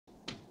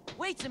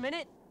Wait a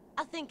minute.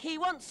 I think he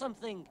wants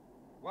something.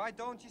 Why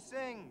don't you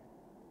sing?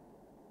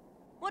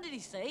 What did he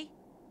say?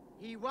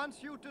 He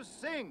wants you to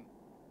sing.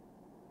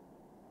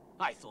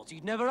 I thought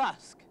he'd never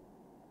ask.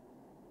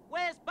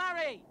 Where's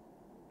Barry?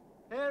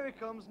 Here he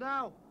comes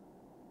now.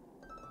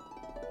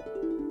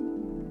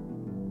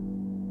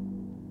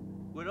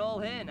 We're all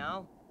here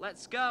now.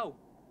 Let's go.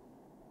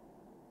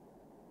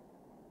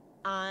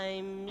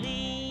 I'm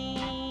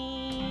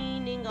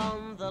leaning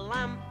on the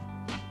lamp.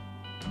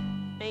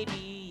 Maybe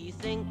you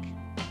think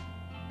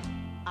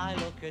I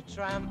look a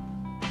tramp.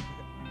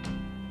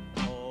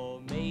 Or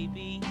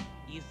maybe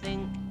you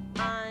think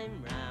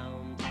I'm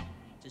round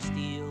to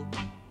steal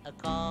a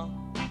car.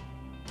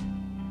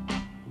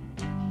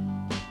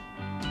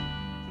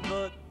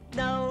 But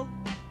no,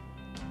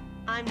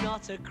 I'm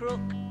not a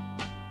crook.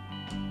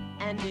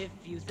 And if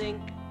you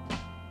think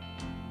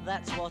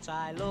that's what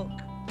I look,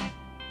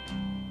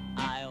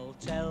 I'll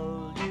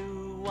tell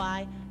you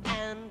why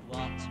and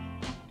what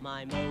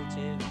my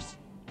motives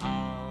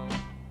are.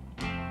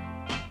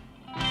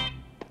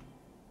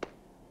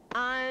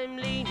 I'm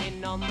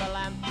leaning on the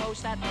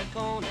lamppost at the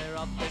corner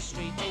of the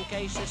street in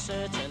case a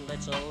certain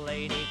little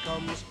lady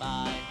comes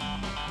by.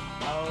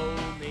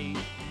 Oh me,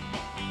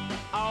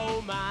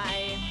 oh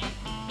my,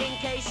 in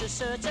case a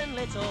certain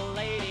little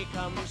lady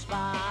comes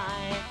by.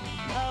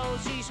 Oh,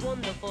 she's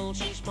wonderful,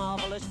 she's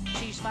marvelous,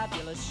 she's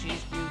fabulous,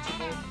 she's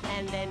beautiful,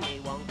 and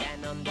anyone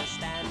can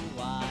understand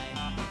why.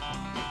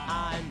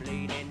 I'm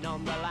leaning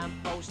on the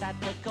lamppost at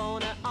the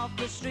corner of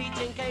the street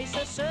in case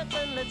a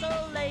certain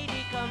little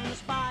lady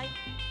comes by.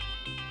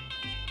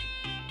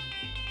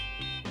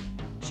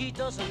 She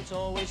doesn't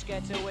always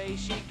get away,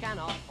 she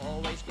cannot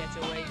always get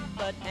away,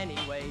 but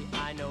anyway,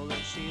 I know that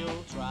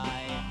she'll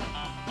try.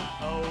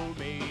 Oh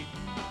me,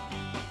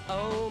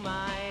 oh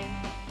my,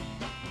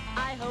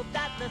 I hope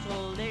that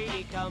little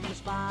lady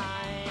comes by.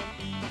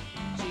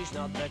 She's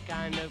not the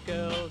kind of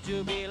girl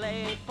to be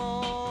late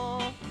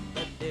for,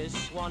 but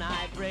this one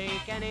I'd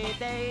break any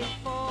day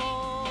for.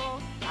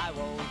 I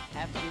won't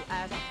have to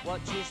ask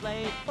what she's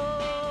late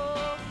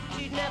for.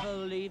 She'd never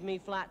leave me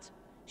flat,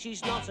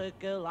 she's not a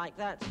girl like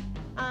that.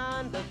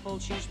 Wonderful,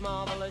 she's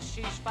marvelous,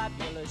 she's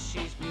fabulous,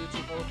 she's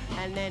beautiful,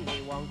 and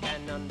anyone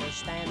can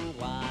understand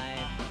why.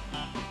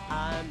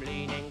 I'm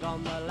leaning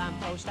on the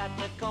lamppost at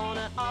the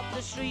corner of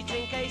the street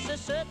in case a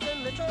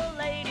certain little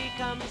lady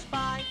comes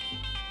by.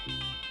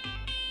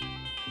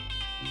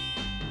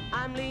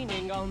 I'm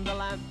leaning on the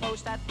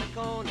lamppost at the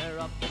corner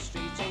of the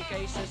street in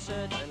case a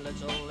certain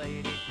little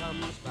lady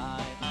comes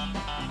by.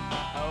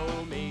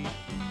 Oh me,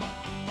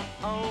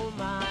 oh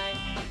my,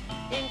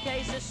 in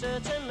case a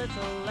certain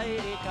little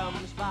lady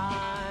comes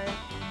by.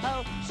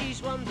 Oh,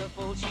 she's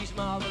wonderful, she's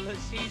marvelous,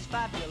 she's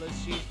fabulous,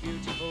 she's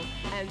beautiful,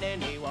 and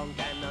anyone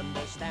can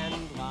understand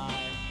why.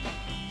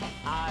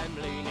 I'm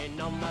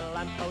leaning on the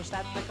lamppost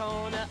at the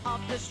corner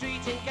of the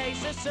street in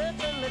case a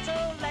certain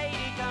little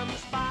lady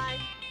comes by.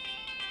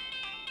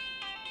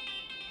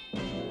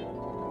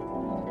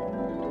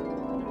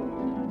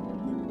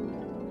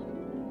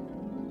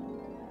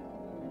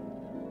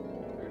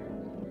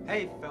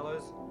 Hey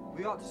fellas,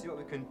 we ought to see what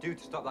we can do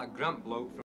to stop that Grant bloke from